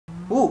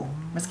Ooh,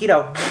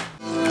 mosquito.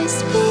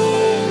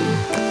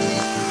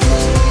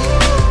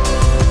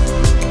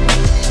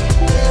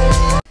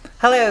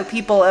 Hello,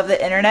 people of the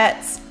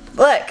internets.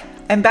 Look,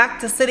 I'm back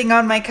to sitting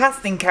on my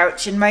casting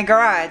couch in my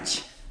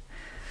garage.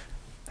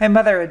 My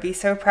mother would be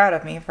so proud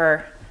of me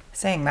for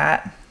saying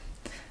that.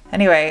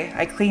 Anyway,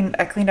 I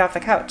cleaned off the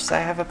couch, so I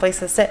have a place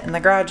to sit in the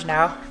garage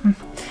now.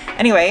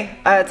 Anyway,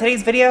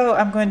 today's video,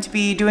 I'm going to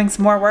be doing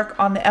some more work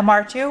on the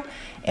MR2,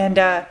 and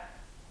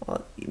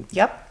well,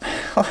 yep,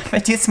 I'm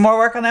gonna do some more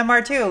work on the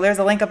MR2. There's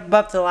a link up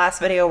above to the last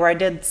video where I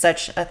did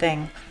such a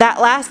thing. That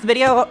last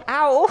video,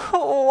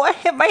 ow, I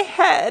hit my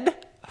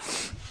head.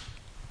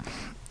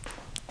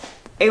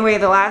 Anyway,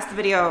 the last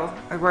video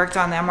I worked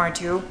on the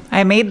MR2,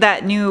 I made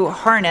that new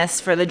harness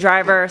for the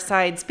driver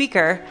side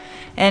speaker,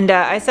 and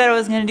I said I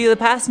was gonna do the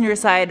passenger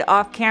side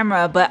off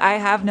camera, but I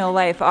have no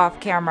life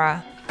off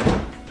camera.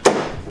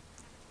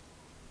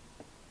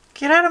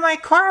 Get out of my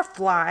car,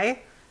 fly.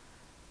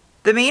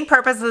 The main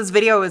purpose of this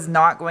video is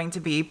not going to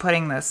be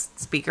putting this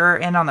speaker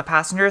in on the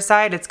passenger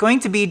side. It's going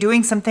to be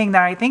doing something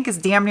that I think is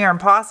damn near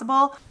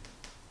impossible.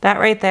 That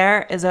right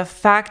there is a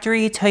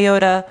factory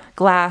Toyota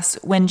glass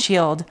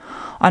windshield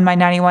on my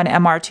 91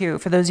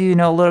 MR2. For those of you who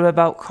know a little bit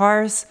about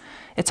cars,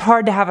 it's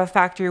hard to have a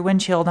factory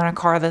windshield on a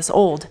car this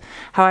old.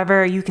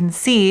 However, you can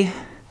see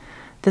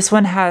this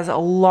one has a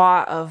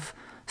lot of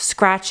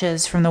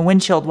scratches from the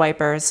windshield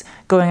wipers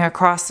going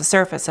across the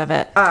surface of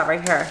it. Ah,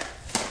 right here.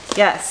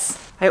 Yes.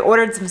 I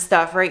ordered some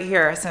stuff right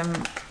here.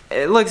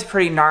 It looks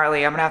pretty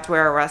gnarly. I'm gonna have to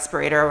wear a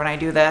respirator when I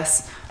do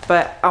this,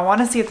 but I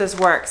wanna see if this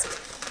works.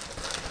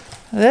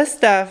 This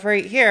stuff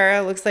right here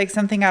looks like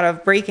something out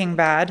of Breaking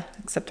Bad,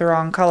 except the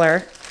wrong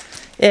color,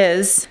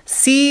 is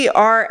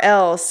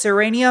CRL,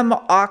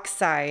 Cerium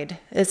Oxide.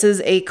 This is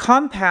a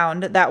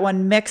compound that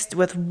when mixed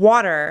with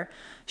water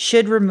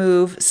should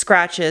remove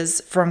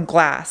scratches from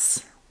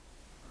glass.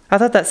 I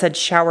thought that said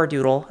shower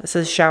doodle. It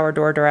says shower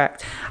door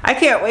direct. I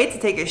can't wait to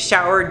take a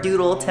shower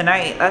doodle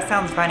tonight. That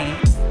sounds funny.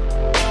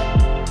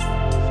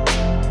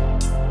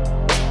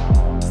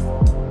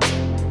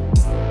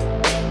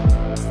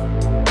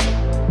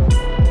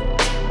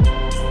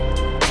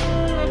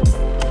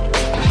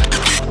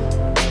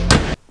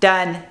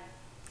 Done.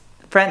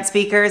 Front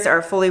speakers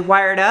are fully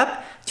wired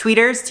up.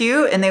 Tweeters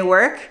too, and they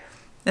work.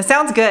 It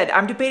sounds good.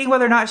 I'm debating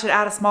whether or not I should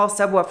add a small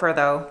subwoofer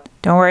though.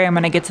 Don't worry, I'm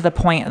gonna get to the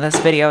point of this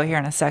video here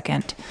in a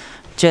second.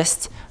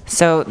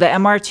 So the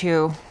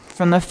MR2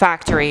 from the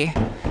factory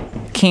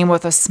came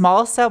with a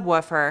small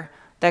subwoofer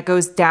that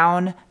goes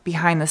down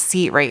behind the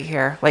seat right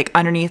here, like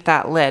underneath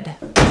that lid.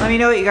 Let me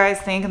know what you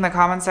guys think in the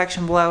comment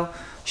section below.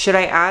 Should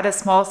I add a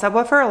small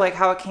subwoofer like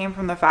how it came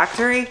from the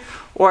factory,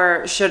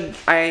 or should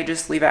I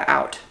just leave it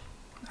out?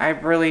 I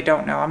really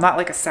don't know. I'm not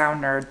like a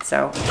sound nerd,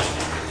 so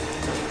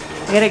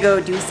I gotta go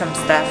do some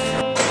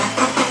stuff.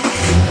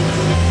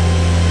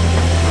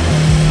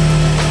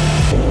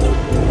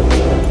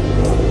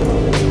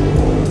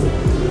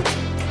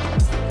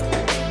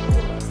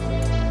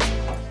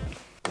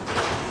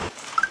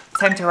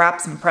 Time to wrap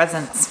some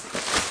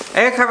presents.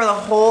 I gotta cover the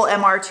whole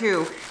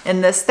MR2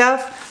 in this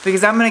stuff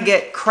because I'm gonna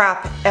get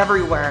crap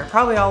everywhere.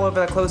 Probably all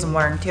over the clothes I'm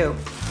wearing too.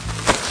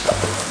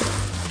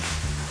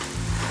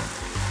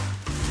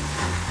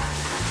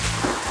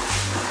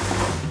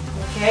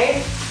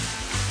 Okay.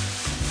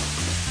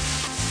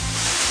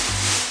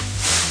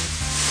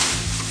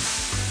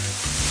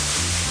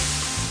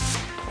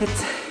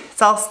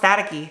 It's all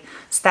staticky,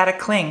 static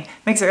cling.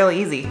 Makes it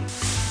really easy.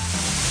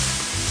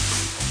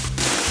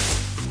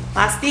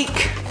 Plastic.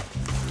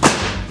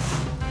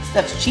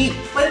 Stuff's cheap.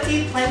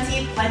 Plenty,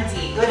 plenty,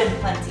 plenty. Good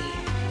and plenty.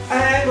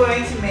 I'm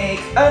going to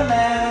make a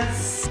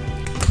mess.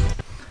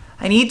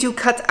 I need to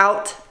cut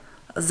out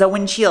the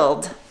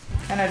windshield.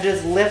 Kind of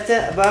just lift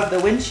it above the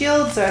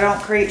windshield so I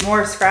don't create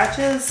more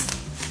scratches.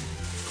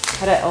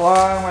 Cut it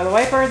along where the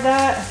wiper's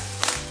at.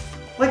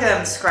 Look at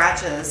them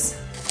scratches.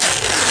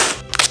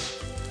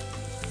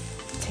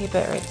 Tape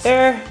it right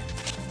there.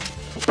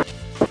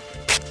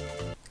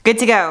 Good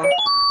to go.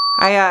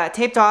 I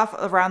taped off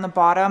around the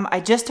bottom. I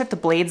just took the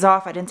blades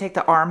off. I didn't take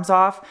the arms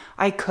off.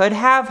 I could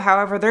have,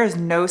 however, there is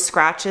no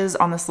scratches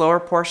on this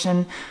lower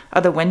portion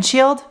of the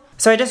windshield.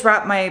 So I just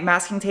wrapped my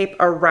masking tape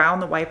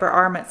around the wiper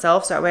arm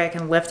itself so that way I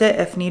can lift it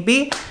if need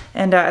be.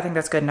 And I think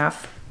that's good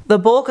enough. The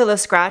bulk of the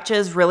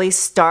scratches really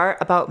start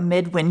about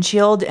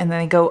mid-windshield and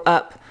then they go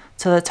up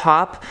to the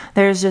top.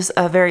 There's just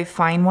a very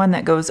fine one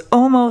that goes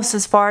almost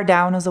as far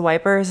down as the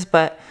wipers,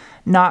 but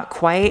not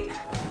quite.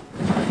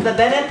 The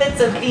benefits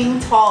of being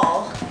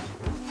tall.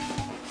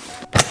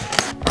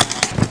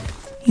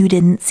 You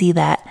didn't see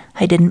that.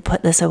 I didn't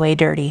put this away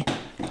dirty.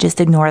 Just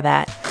ignore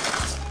that.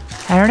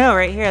 I don't know,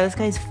 right here, this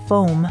guy's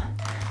foam.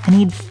 I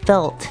need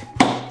felt.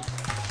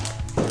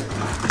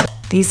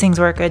 These things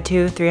work good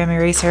too, 3M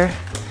eraser.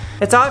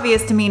 It's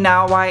obvious to me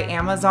now why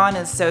Amazon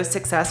is so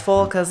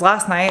successful, because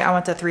last night I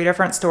went to 3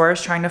 different stores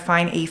trying to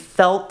find a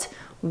felt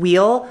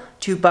wheel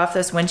to buff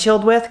this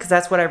windshield with, because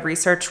that's what I've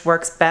researched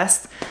works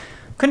best.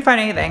 Couldn't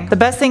find anything. The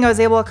best thing I was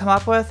able to come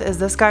up with is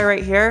this guy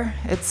right here.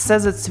 It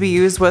says it's to be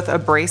used with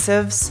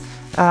abrasives.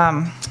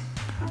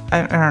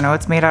 I don't know,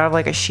 it's made out of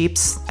like a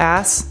sheep's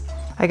ass,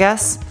 I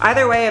guess.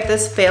 Either way, if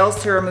this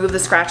fails to remove the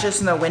scratches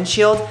from the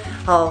windshield,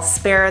 I'll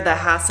spare the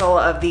hassle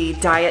of the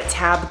diet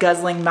tab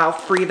guzzling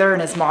mouth breather in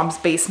his mom's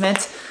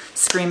basement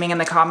screaming in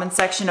the comments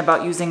section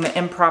about using the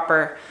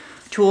improper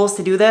tools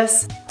to do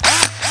this.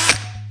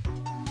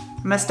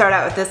 I'm gonna start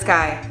out with this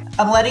guy.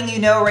 I'm letting you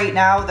know right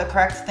now the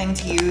correct thing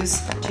to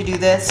use to do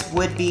this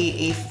would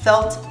be a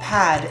felt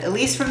pad. At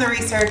least from the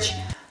research,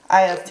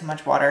 I have too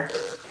much water.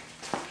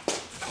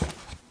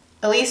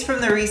 At least from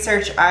the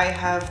research I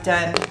have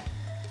done,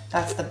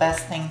 that's the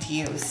best thing to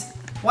use.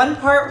 1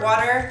 part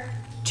water,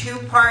 2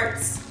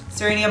 parts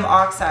Cerium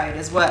Oxide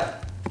is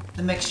what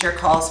the mixture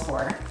calls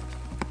for.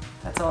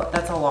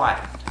 That's a lot.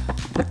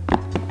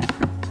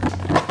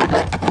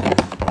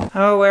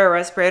 I'll wear a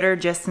respirator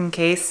just in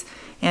case,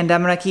 and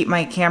I'm gonna keep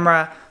my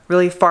camera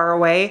really far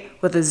away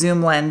with a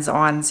zoom lens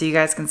on so you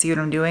guys can see what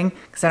I'm doing,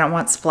 because I don't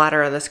want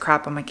splatter of this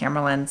crap on my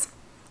camera lens.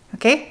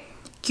 Okay?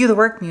 Cue the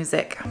work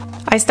music.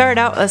 I started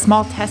out with a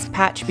small test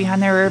patch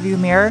behind the rearview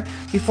mirror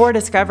before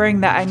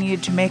discovering that I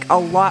needed to make a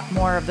lot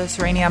more of the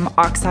Cerium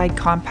Oxide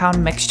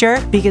compound mixture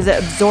because it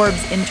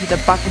absorbs into the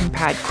buffing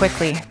pad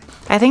quickly.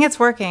 I think it's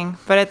working,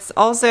 but it's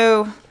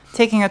also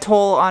taking a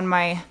toll on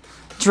my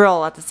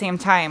drill at the same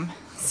time.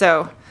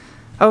 So,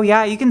 oh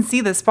yeah, you can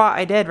see the spot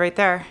I did right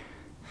there.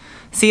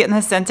 See it in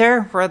the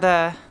center where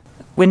the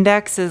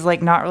Windex is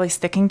like not really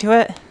sticking to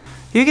it?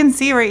 You can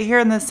see right here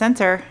in the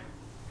center.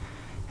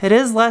 It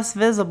is less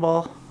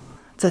visible.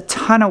 It's a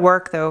ton of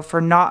work though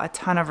for not a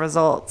ton of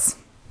results.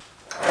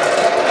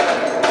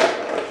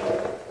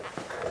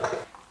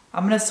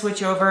 I'm gonna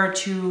switch over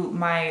to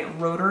my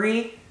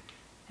rotary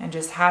and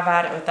just have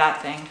at it with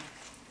that thing.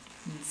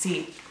 Let's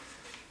see,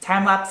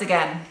 time lapse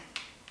again.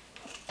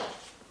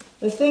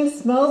 This thing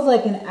smells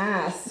like an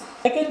ass.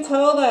 I can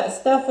tell that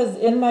stuff is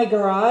in my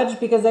garage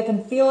because I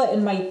can feel it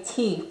in my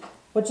teeth,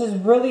 which is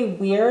really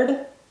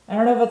weird. I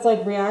don't know if it's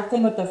like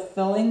reacting with the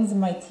fillings in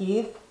my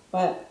teeth,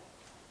 but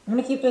I'm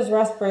gonna keep this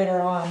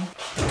respirator on.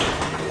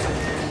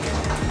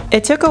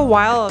 It took a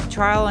while of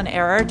trial and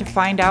error to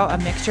find out a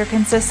mixture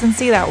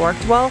consistency that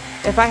worked well.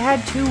 If I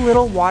had too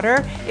little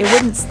water, it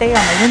wouldn't stay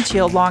on the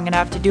windshield long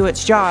enough to do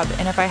its job.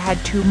 And if I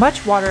had too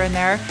much water in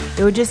there,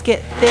 it would just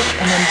get thick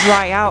and then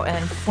dry out and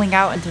then fling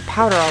out into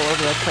powder all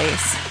over the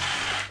place.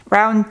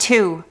 Round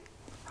 2.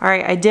 All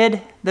right, I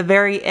did the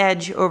very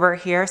edge over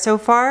here so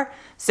far.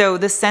 So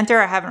the center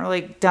I haven't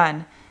really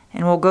done.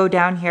 And we'll go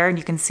down here and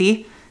you can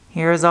see,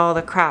 here's all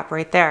the crap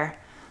right there.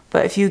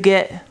 But if you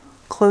get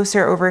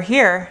closer over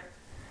here,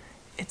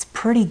 it's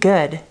pretty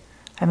good.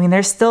 I mean,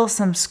 there's still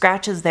some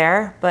scratches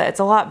there, but it's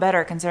a lot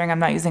better considering I'm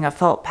not using a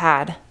felt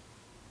pad.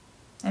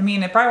 I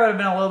mean, it probably would have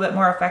been a little bit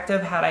more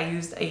effective had I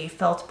used a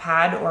felt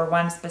pad or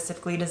one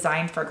specifically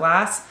designed for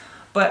glass,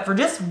 but for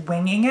just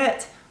winging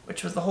it,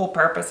 which was the whole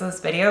purpose of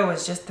this video,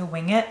 was just to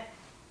wing it,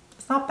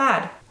 it's not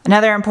bad.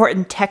 Another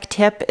important tech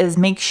tip is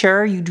make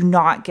sure you do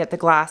not get the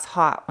glass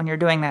hot when you're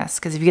doing this,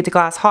 because if you get the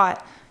glass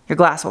hot, your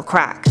glass will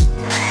crack.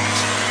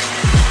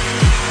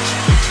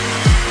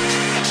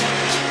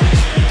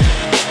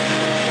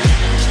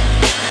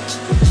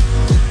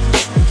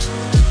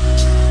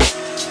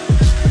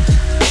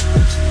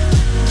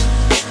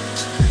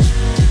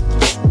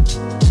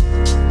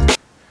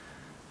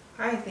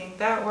 I think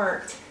that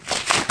worked.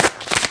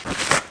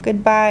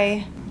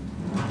 Goodbye.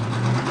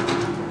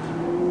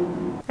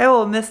 I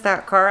will miss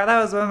that car.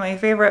 That was one of my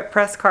favorite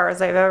press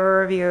cars I've ever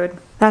reviewed.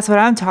 That's what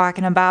I'm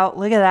talking about.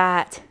 Look at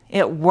that.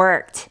 It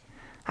worked.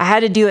 I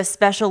had to do a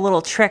special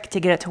little trick to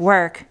get it to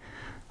work,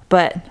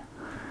 but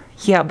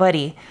yeah,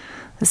 buddy,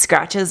 the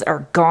scratches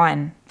are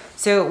gone.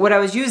 So what I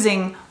was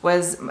using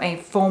was a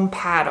foam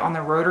pad on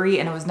the rotary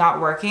and it was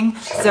not working.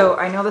 So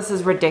I know this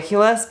is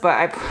ridiculous, but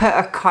I put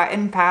a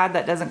cotton pad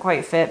that doesn't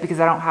quite fit because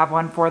I don't have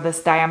one for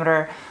this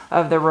diameter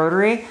of the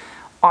rotary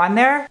on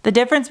there. The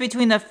difference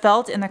between the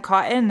felt and the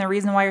cotton, and the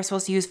reason why you're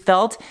supposed to use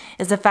felt,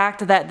 is the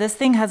fact that this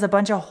thing has a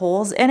bunch of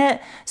holes in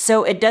it,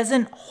 so it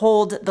doesn't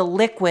hold the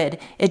liquid,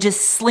 it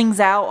just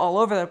slings out all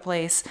over the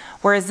place.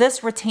 Whereas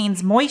this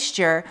retains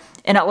moisture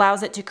and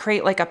allows it to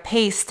create like a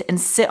paste and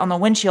sit on the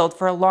windshield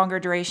for a longer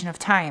duration of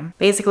time.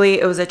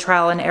 Basically, it was a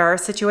trial and error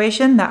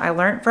situation that I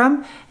learned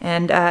from,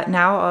 and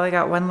now I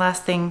got one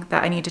last thing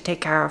that I need to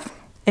take care of.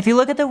 If you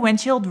look at the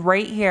windshield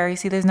right here, you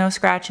see there's no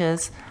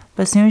scratches.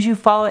 But as soon as you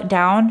follow it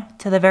down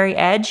to the very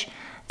edge,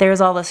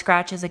 there's all the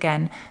scratches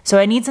again. So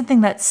I need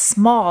something that's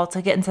small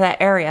to get into that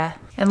area.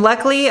 And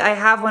luckily I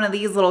have one of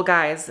these little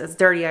guys. It's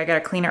dirty, I gotta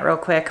clean it real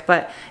quick,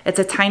 but it's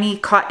a tiny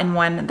cotton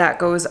one that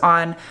goes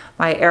on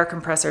my air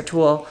compressor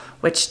tool,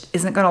 which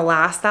isn't gonna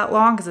last that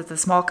long because it's a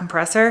small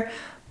compressor,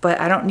 but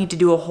I don't need to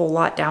do a whole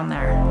lot down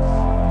there.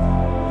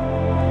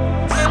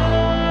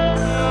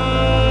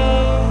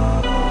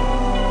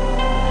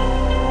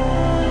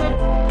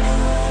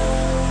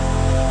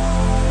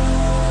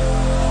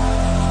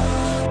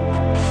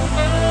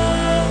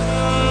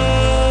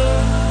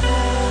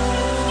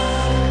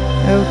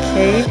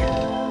 Okay,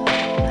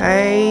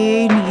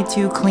 I need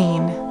to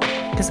clean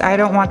because I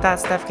don't want that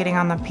stuff getting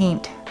on the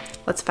paint.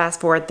 Let's fast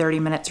forward 30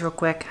 minutes real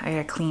quick. I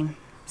gotta clean.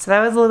 So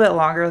that was a little bit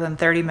longer than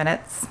 30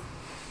 minutes.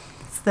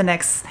 It's the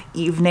next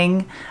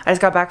evening. I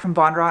just got back from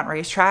Bondurant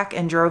Racetrack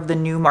and drove the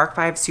new Mark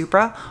V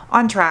Supra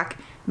on track.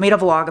 Made a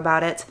vlog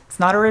about it. It's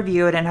not a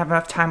review. I didn't have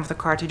enough time with the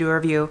car to do a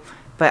review,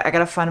 but I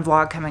got a fun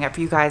vlog coming up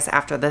for you guys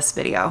after this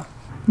video.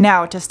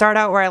 Now, to start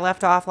out where I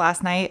left off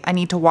last night, I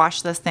need to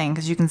wash this thing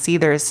because you can see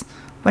there's a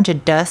bunch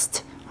of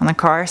dust on the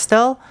car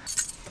still.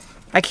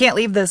 I can't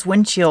leave this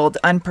windshield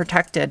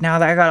unprotected now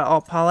that I got it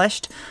all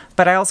polished,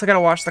 but I also got to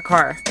wash the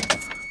car.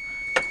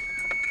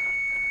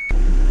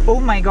 Oh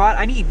my god,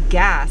 I need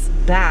gas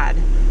bad.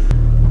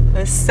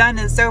 The sun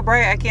is so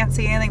bright I can't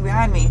see anything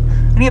behind me.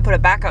 I need to put a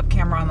backup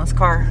camera on this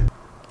car.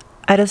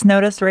 I just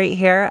noticed right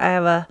here I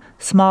have a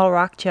small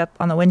rock chip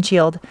on the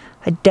windshield.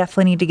 I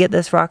definitely need to get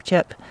this rock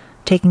chip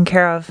taken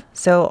care of,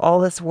 so all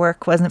this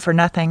work wasn't for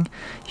nothing.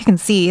 You can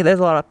see there's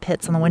a lot of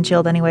pits on the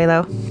windshield anyway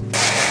though.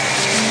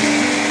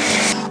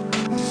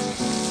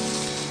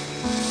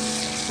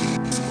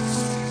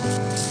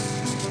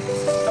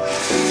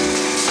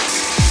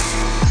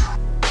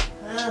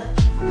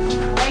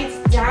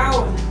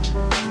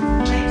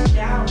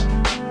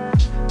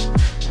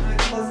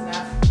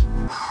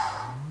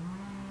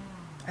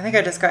 I think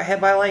I just got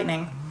hit by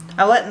lightning.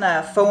 I'm letting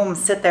the foam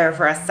sit there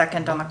for a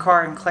second on the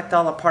car and collect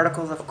all the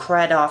particles of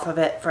crud off of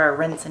it for a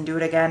rinse and do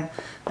it again.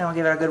 Then I'll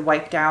give it a good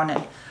wipe down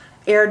and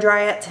air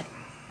dry it.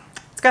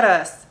 It's got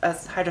a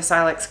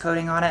hydrosilix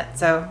coating on it,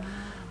 so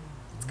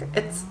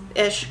it's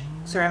ish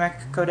ceramic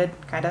coated,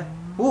 kinda.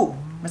 Ooh,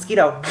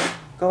 mosquito,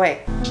 go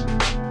away.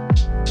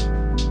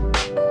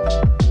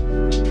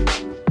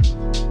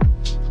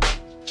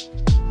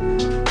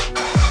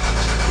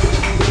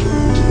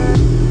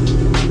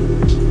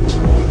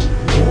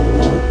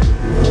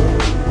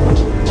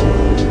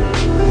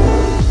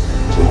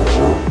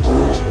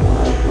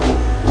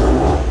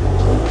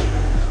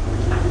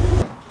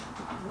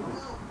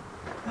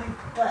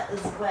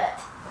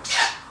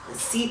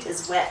 Seat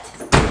is wet.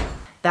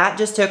 That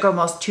just took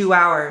almost 2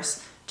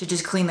 hours to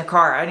just clean the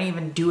car. I didn't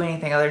even do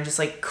anything other than just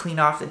like clean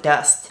off the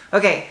dust.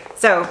 Okay,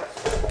 so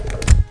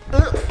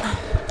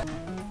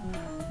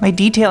my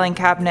detailing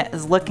cabinet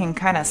is looking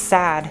kind of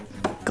sad.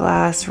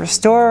 Glass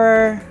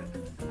restorer.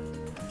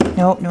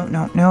 Nope, nope,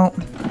 nope, nope.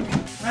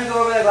 I'm gonna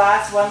go over the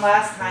glass one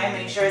last time,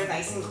 make sure it's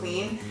nice and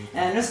clean.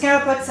 And I'm just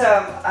gonna put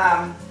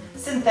some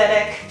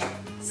synthetic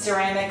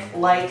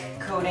ceramic-like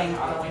coating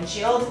on the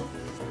windshield.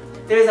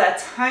 There's a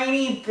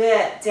tiny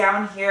bit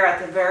down here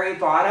at the very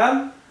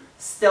bottom,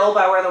 still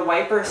by where the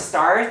wiper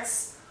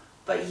starts.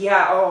 But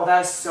yeah, oh,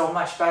 that's so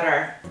much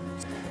better.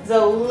 There's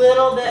a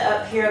little bit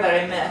up here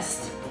that I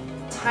missed.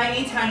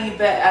 Tiny, tiny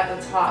bit at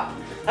the top.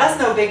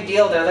 That's no big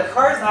deal though. The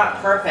car's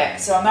not perfect,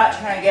 so I'm not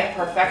trying to get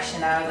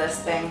perfection out of this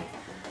thing.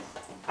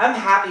 I'm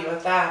happy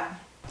with that.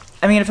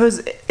 I mean, if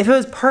it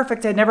was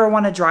perfect, I'd never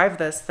want to drive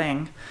this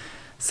thing.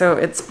 So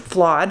it's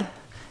flawed,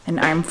 and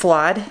I'm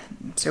flawed,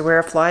 so we're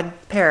a flawed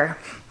pair.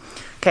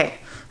 Okay,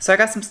 so I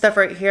got some stuff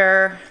right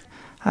here.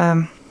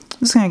 I'm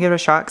just gonna give it a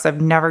shot because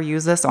I've never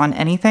used this on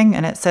anything,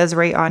 and it says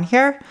right on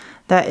here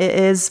that it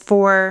is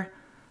for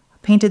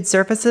painted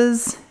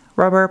surfaces,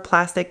 rubber,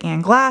 plastic,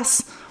 and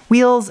glass,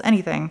 wheels,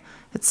 anything.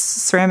 It's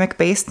ceramic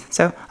based,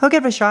 so I'll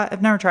give it a shot.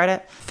 I've never tried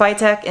it.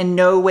 FicTech in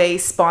no way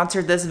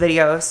sponsored this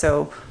video,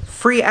 so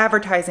free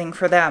advertising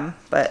for them,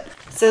 but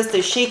it says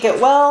to shake it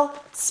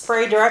well,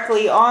 spray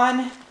directly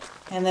on,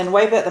 and then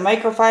wipe it the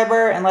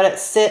microfiber and let it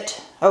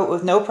sit out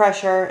with no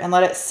pressure and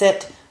let it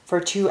sit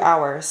for 2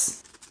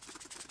 hours.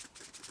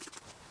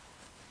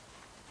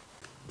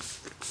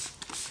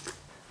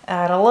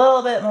 Add a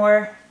little bit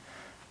more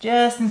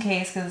just in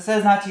case, because it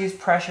says not to use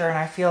pressure, and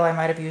I feel I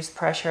might have used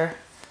pressure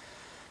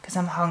because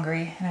I'm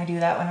hungry, and I do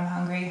that when I'm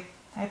hungry.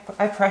 I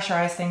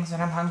pressurize things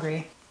when I'm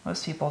hungry.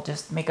 Most people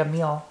just make a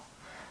meal.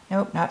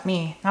 Nope, not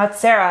me. Not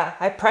Sarah.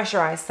 I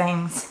pressurize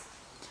things.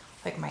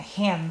 Like my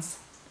hands.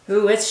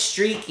 Ooh, it's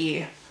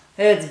streaky.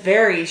 It's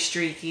very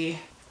streaky.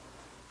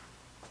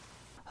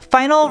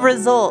 Final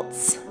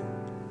results.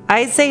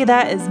 I say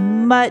that is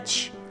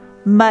much,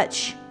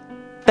 much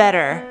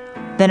better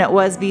than it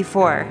was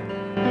before.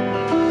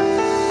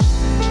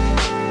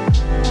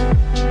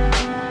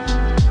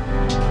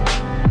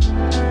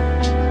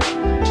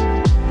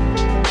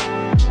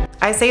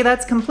 I say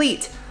that's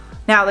complete.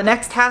 Now the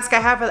next task I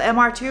have for the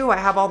MR2, I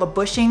have all the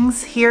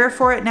bushings here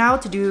for it now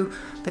to do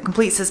the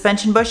complete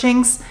suspension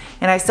bushings,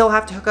 and I still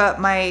have to hook up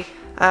my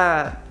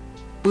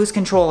boost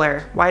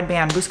controller,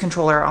 wideband boost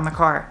controller on the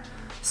car.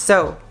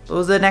 So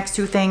those are the next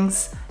two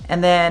things,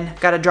 and then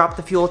gotta drop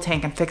the fuel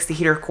tank and fix the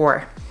heater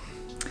core.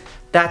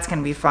 That's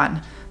gonna be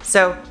fun.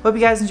 So hope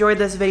you guys enjoyed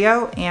this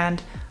video,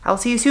 and I'll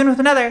see you soon with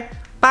another.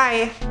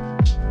 Bye.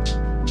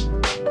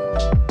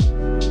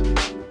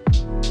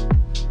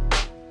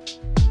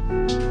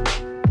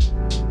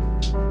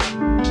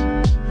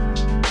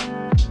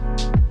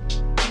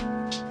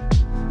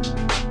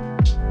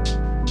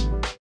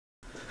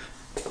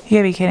 You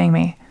gotta be kidding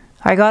me.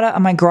 I got it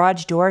on my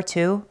garage door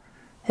too.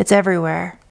 It's everywhere.